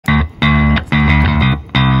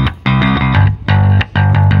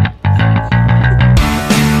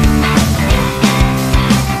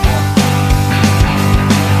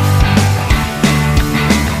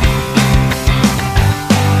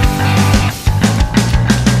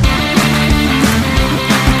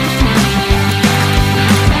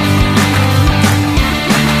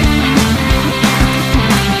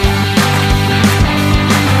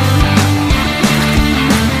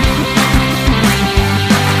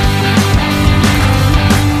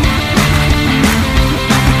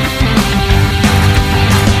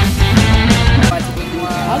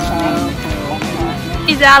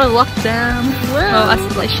She's out of lockdown. Well,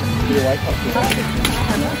 isolation. Do you wake up to that?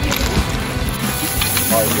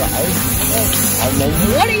 Oh, you got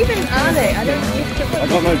 8? What even are they? I don't know. I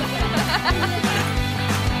don't know.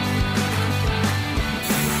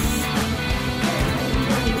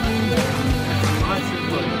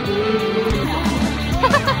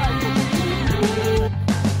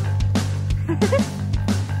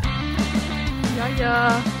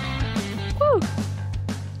 Yeah. Woo.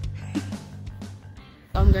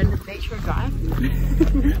 I'm going to the beach for a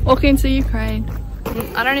drive. Walking to Ukraine.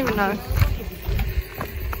 I don't even know.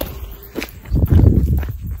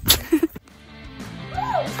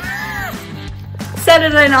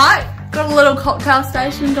 Saturday night, got a little cocktail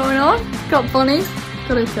station going on. Got Bonnie,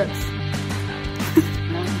 got her tips.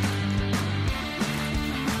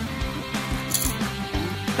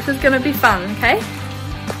 This is gonna be fun, okay?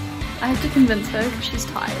 I have to convince her because she's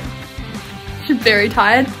tired. She's very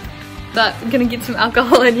tired, but I'm gonna get some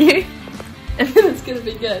alcohol in you and then it's gonna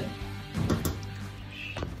be good.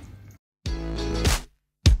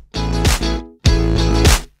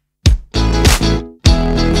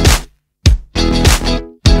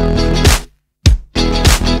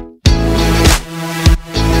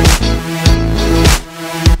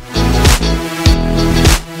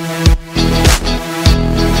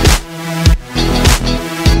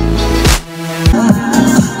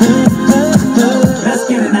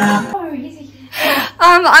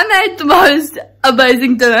 I made the most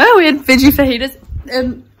amazing dinner. We had veggie fajitas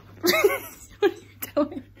and what are you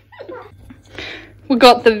doing? We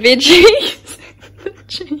got the veggies.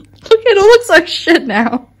 Look, it all looks like shit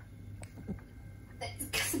now. It's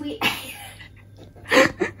because we ate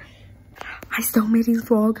it. I stole Maddie's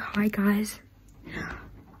vlog. Hi guys.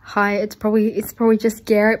 Hi, it's probably just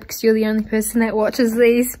Garrett because you're the only person that watches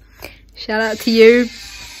these. Shout out to you.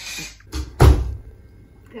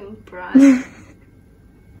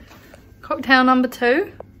 Cocktail number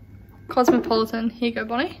 2, Cosmopolitan. Here you go,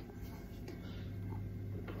 Bonnie.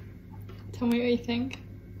 Tell me what you think.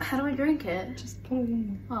 How do I drink it? Just put it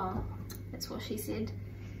in. Oh, that's what she said.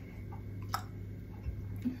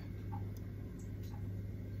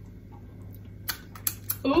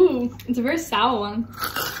 Ooh, it's a very sour one.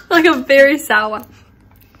 Like a very sour.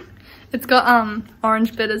 It's got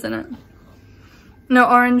orange bitters in it. No,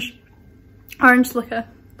 orange liqueur.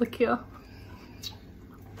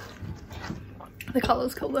 The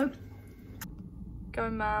colour's cool though. Go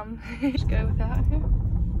mum. Just go without her.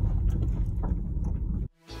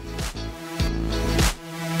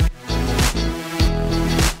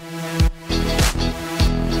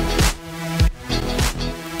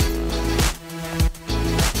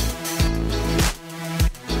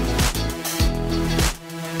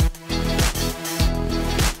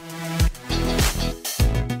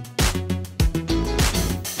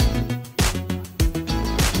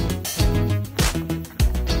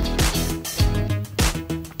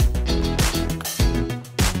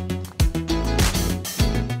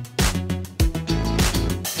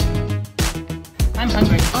 I'm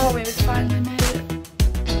hungry. Oh, we finally made it.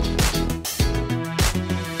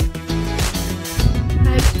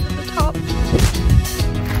 Made it to the top.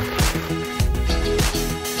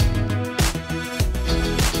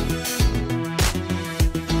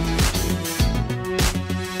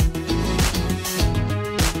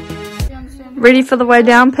 Ready for the way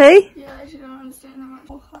down, P? Yeah, I don't understand how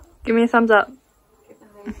much. Give me a thumbs up. Given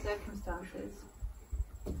these circumstances.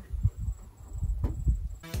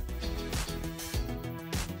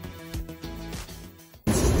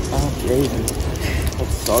 Oh, Jesus.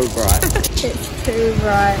 It's so bright. It's too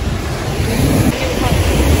bright.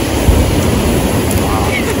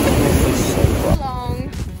 Long.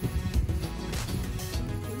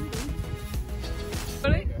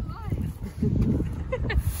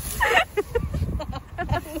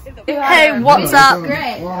 Hey, what's up?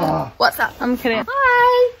 Great. Wow. What's up? I'm kidding.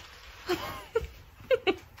 Hi.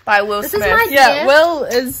 By Will This is Smith. my Yeah, gift. Will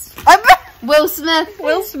is. Will Smith.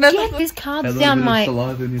 Will Smith. Get these cards down my.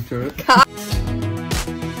 Saliva in your throat.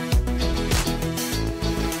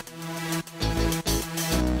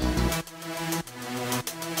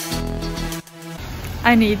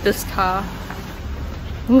 I need this car.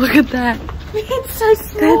 Look at that. It's so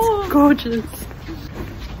small. That's gorgeous.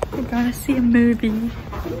 We're gonna see a movie.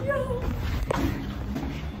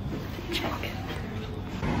 Check.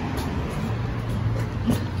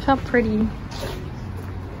 How pretty.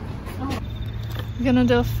 We're gonna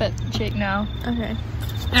do a fit check now. Okay.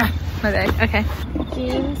 My bag. Okay.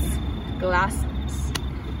 Jeans, glasses.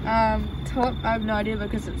 Top, I have no idea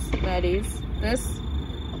because it's Maddie's. This,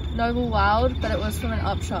 Noble Wild, but it was from an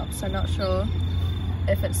op shop, so not sure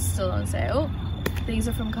if it's still on sale. These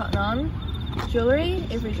are from Cotton On. Jewelry,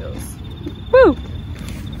 every jewels. Woo!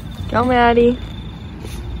 Go Maddie.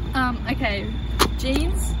 Okay,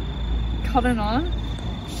 jeans, Cotton On,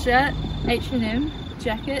 shirt, H&M,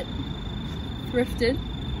 jacket, thrifted,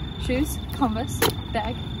 shoes, Converse,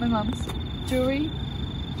 bag, my mum's, jewelry,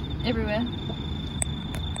 everywhere,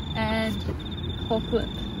 and claw clip,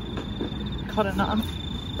 Cotton On.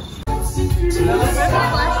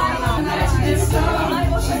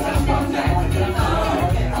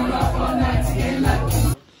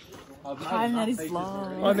 Hi, Maddie's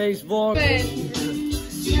vlog. Hi, Maddie's vlog.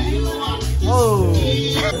 Oh.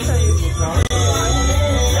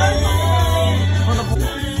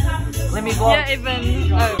 Let me vlog. Yeah, even.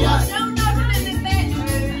 Oh.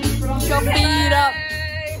 Got beat up.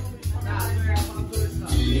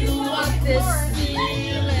 You want this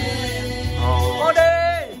feeling? Oh.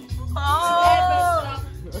 Oh.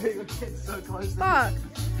 So close. Fuck.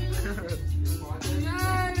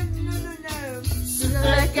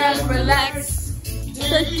 Look and relax.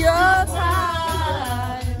 Take your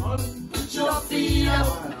time. Put your feet up.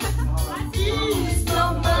 It's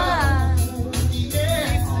not mine.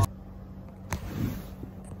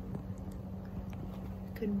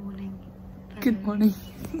 Good morning. Good morning.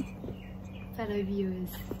 Fellow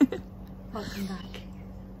viewers. Welcome back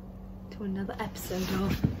to another episode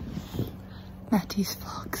of Maddie's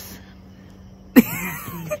vlogs.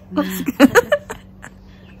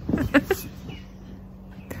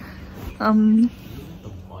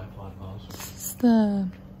 It's the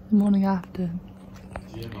morning after,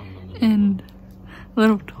 and a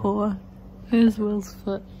little tour. There's Will's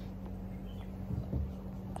foot.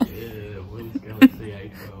 Yeah, Will's Galaxy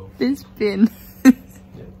A12. There's Ben.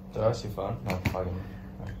 That's your phone? No, fucking.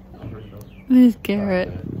 There's Garrett.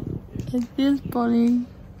 And there's Bonnie.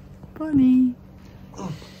 Bonnie.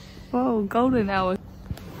 Whoa, golden hour.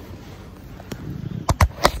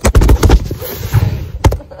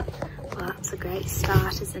 Well, that's a great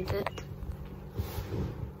start, isn't it?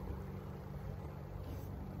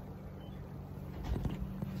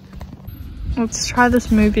 Let's try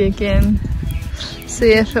this movie again.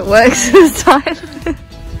 See if it works this time.